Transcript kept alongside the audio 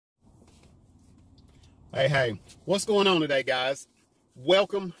Hey, what's going on today, guys?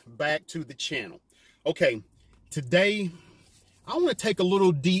 Welcome back to the channel. Okay, today I want to take a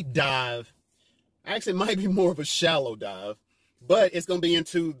little deep dive. Actually, it might be more of a shallow dive, but it's going to be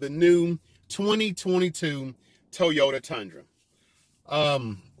into the new 2022 Toyota Tundra.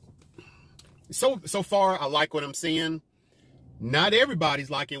 So far, I like what I'm seeing. Not everybody's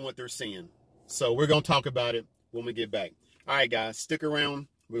liking what they're seeing. So we're going to talk about it when we get back. All right, guys, stick around.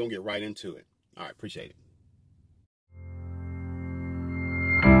 We're going to get right into it. All right, appreciate it.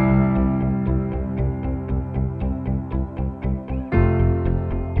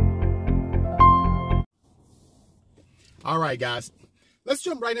 All right, guys, let's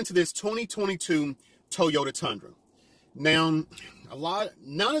jump right into this 2022 Toyota Tundra. Now,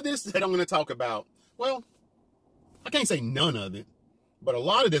 none of this that I'm going to talk about, well, I can't say none of it, but a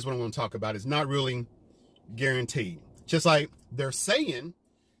lot of this what I'm going to talk about is not really guaranteed. Just like they're saying,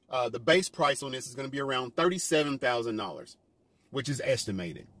 the base price on this is going to be around $37,000, which is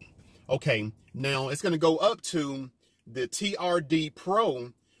estimated. Okay, now it's going to go up to the TRD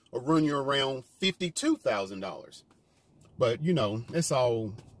Pro, will run you around $52,000. But, you know, it's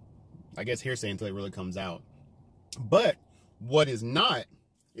all, I guess, hearsay until it really comes out. But what is not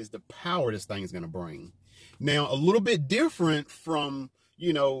is the power this thing is going to bring. Now, a little bit different from,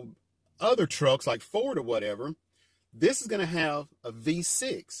 you know, other trucks like Ford or whatever, this is going to have a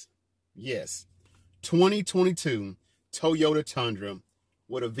V6. Yes, 2022 Toyota Tundra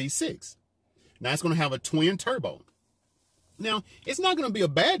with a V6. Now, it's going to have a twin turbo. Now, it's not going to be a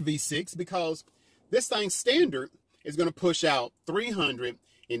bad V6 because this thing's standard is going to push out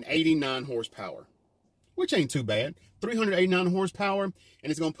 389 horsepower, which ain't too bad. 389 horsepower, and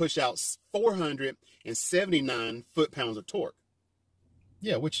it's going to push out 479 foot-pounds of torque.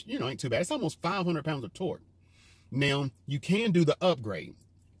 Yeah, which, you know, ain't too bad. It's almost 500 pounds of torque. Now, you can do the upgrade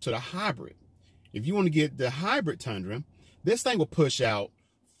to the hybrid. If you want to get the hybrid Tundra, this thing will push out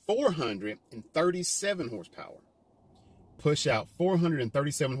 437 horsepower. Push out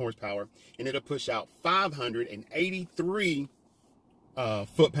 437 horsepower, and it'll push out 583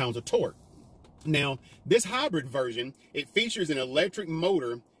 foot-pounds of torque. Now, this hybrid version, it features an electric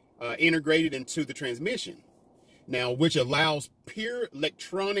motor integrated into the transmission. Now, which allows pure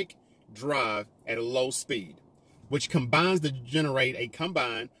electronic drive at a low speed, which combines to generate a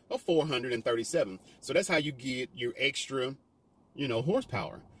combine of 437. So that's how you get your extra, you know,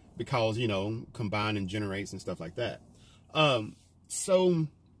 horsepower, because, you know, combine and generates and stuff like that. So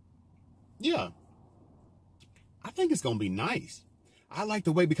yeah, I think it's going to be nice. I like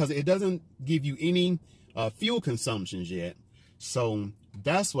the way, because it doesn't give you any fuel consumptions yet. So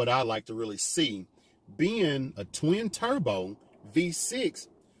that's what I like to really see. Being a twin turbo V6,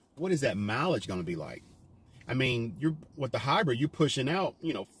 what is that mileage going to be like? I mean, you're with the hybrid, you're pushing out,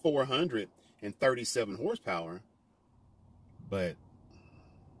 you know, 437 horsepower, but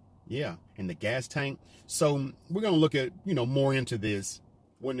yeah, and the gas tank. So we're going to look at, you know, more into this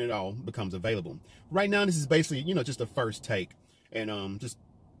when it all becomes available. Right now, this is basically, you know, just a first take. And just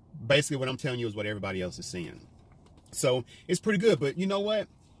basically what I'm telling you is what everybody else is seeing. So it's pretty good. But you know what?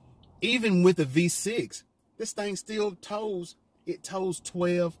 Even with the V6, this thing still tows, it tows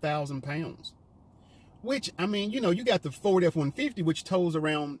 12,000 pounds. Which, I mean, you know, you got the Ford F-150, which tows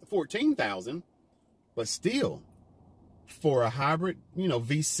around 14,000. But still, for a hybrid, you know,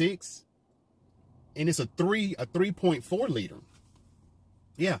 V6, and it's a 3.4 liter.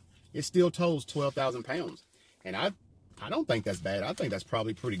 Yeah, it still tows 12,000 pounds. And I don't think that's bad. I think that's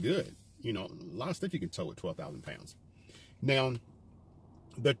probably pretty good. You know, a lot of stuff you can tow with 12,000 pounds. Now,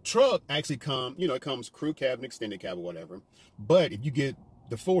 the truck actually it comes crew cab and extended cab or whatever. But if you get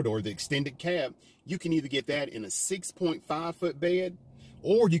the four-door, the extended cab, you can either get that in a 6.5 foot bed,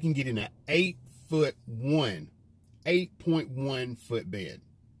 or you can get in an 8.1 foot bed.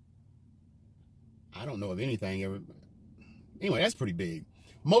 I don't know of anything ever. Anyway, that's pretty big.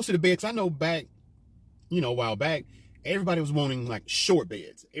 Most of the beds, I know back, you know, a while back, everybody was wanting like short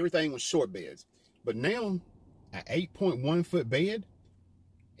beds. Everything was short beds. But now, an 8.1 foot bed,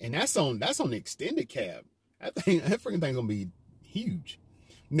 and that's on the extended cab. That freaking thing's gonna be huge.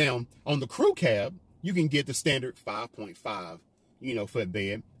 Now, on the crew cab, you can get the standard 5.5, you know, foot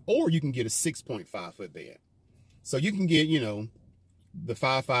bed, or you can get a 6.5 foot bed. So you can get, you know, the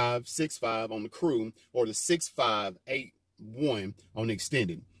 5.5, 6.5 on the crew, or the 6.5, 8.1 on the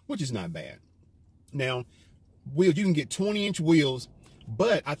extended, which is not bad. Now, wheels, you can get 20-inch wheels,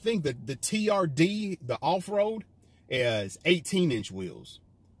 but I think that the TRD, the off-road, is 18-inch wheels.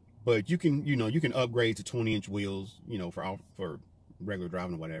 But you can, you know, you can upgrade to 20-inch wheels, you know, for regular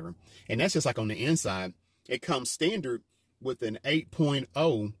driving or whatever. And that's just like on the inside. It comes standard with an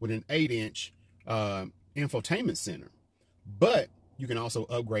 8.0 with an 8-inch infotainment center, but you can also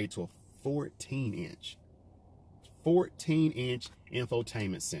upgrade to a 14-inch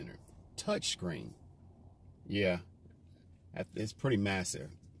infotainment center, touchscreen. Yeah, it's pretty massive.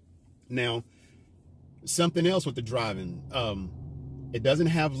 Now, something else with the driving, it doesn't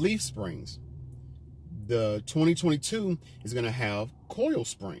have leaf springs. The 2022 is going to have coil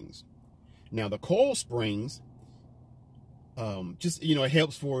springs. Now, the coil springs, just, you know, it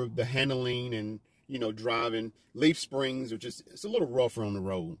helps for the handling and, you know, driving. Leaf springs are just, it's a little rougher on the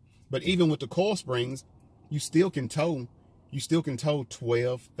road. But even with the coil springs, you still can tow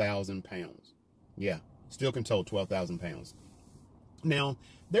 12,000 pounds. Yeah, still can tow 12,000 pounds. Now,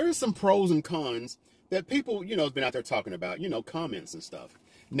 there is some pros and cons that people, you know, have been out there talking about, you know, comments and stuff.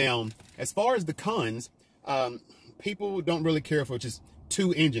 Now, as far as the cons, people don't really care for just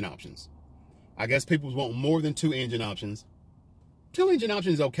 2 engine options. I guess people want more than 2 engine options. 2 engine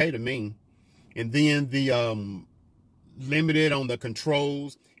options is okay to me. And then the limited on the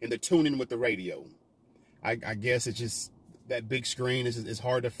controls and the tuning with the radio. I guess it's just that big screen is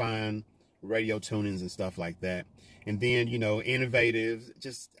hard to find radio tunings and stuff like that. And then, you know, innovative,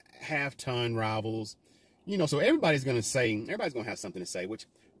 just half-ton rivals. You know, so everybody's going to have something to say, which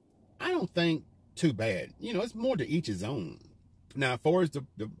I don't think too bad. You know, it's more to each his own. Now, as far as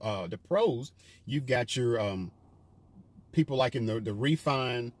the pros, you've got your people like in the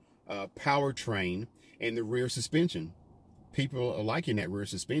refined powertrain and the rear suspension. People are liking that rear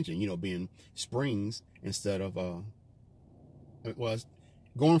suspension, you know, being springs instead of it was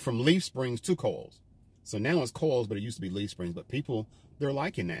going from leaf springs to coils. So now it's coils, but it used to be leaf springs. But people, they're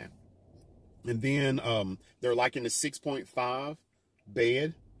liking that. And then they're liking the 6.5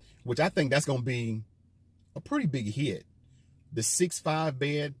 bed, which I think that's going to be a pretty big hit. The 6.5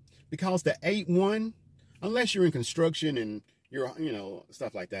 bed, because the 8.1, unless you're in construction and you're, you know,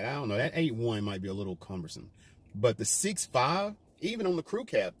 stuff like that, I don't know, that 8.1 might be a little cumbersome. But the 6.5, even on the crew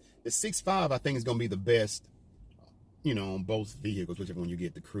cab, the 6.5 I think is going to be the best, you know, on both vehicles, whichever one you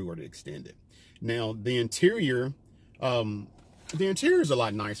get, the crew or the extended. Now, the interior is a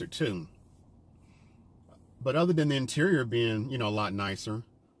lot nicer too. But other than the interior being, you know, a lot nicer,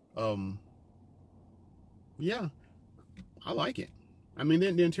 yeah, I like it. I mean,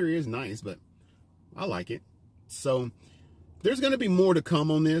 the interior is nice, but I like it. So there's going to be more to come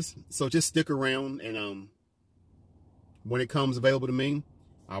on this. So just stick around, and when it comes available to me,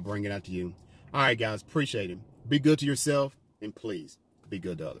 I'll bring it out to you. All right, guys, appreciate it. Be good to yourself, and please be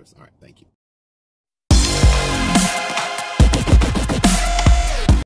good to others. All right, thank you.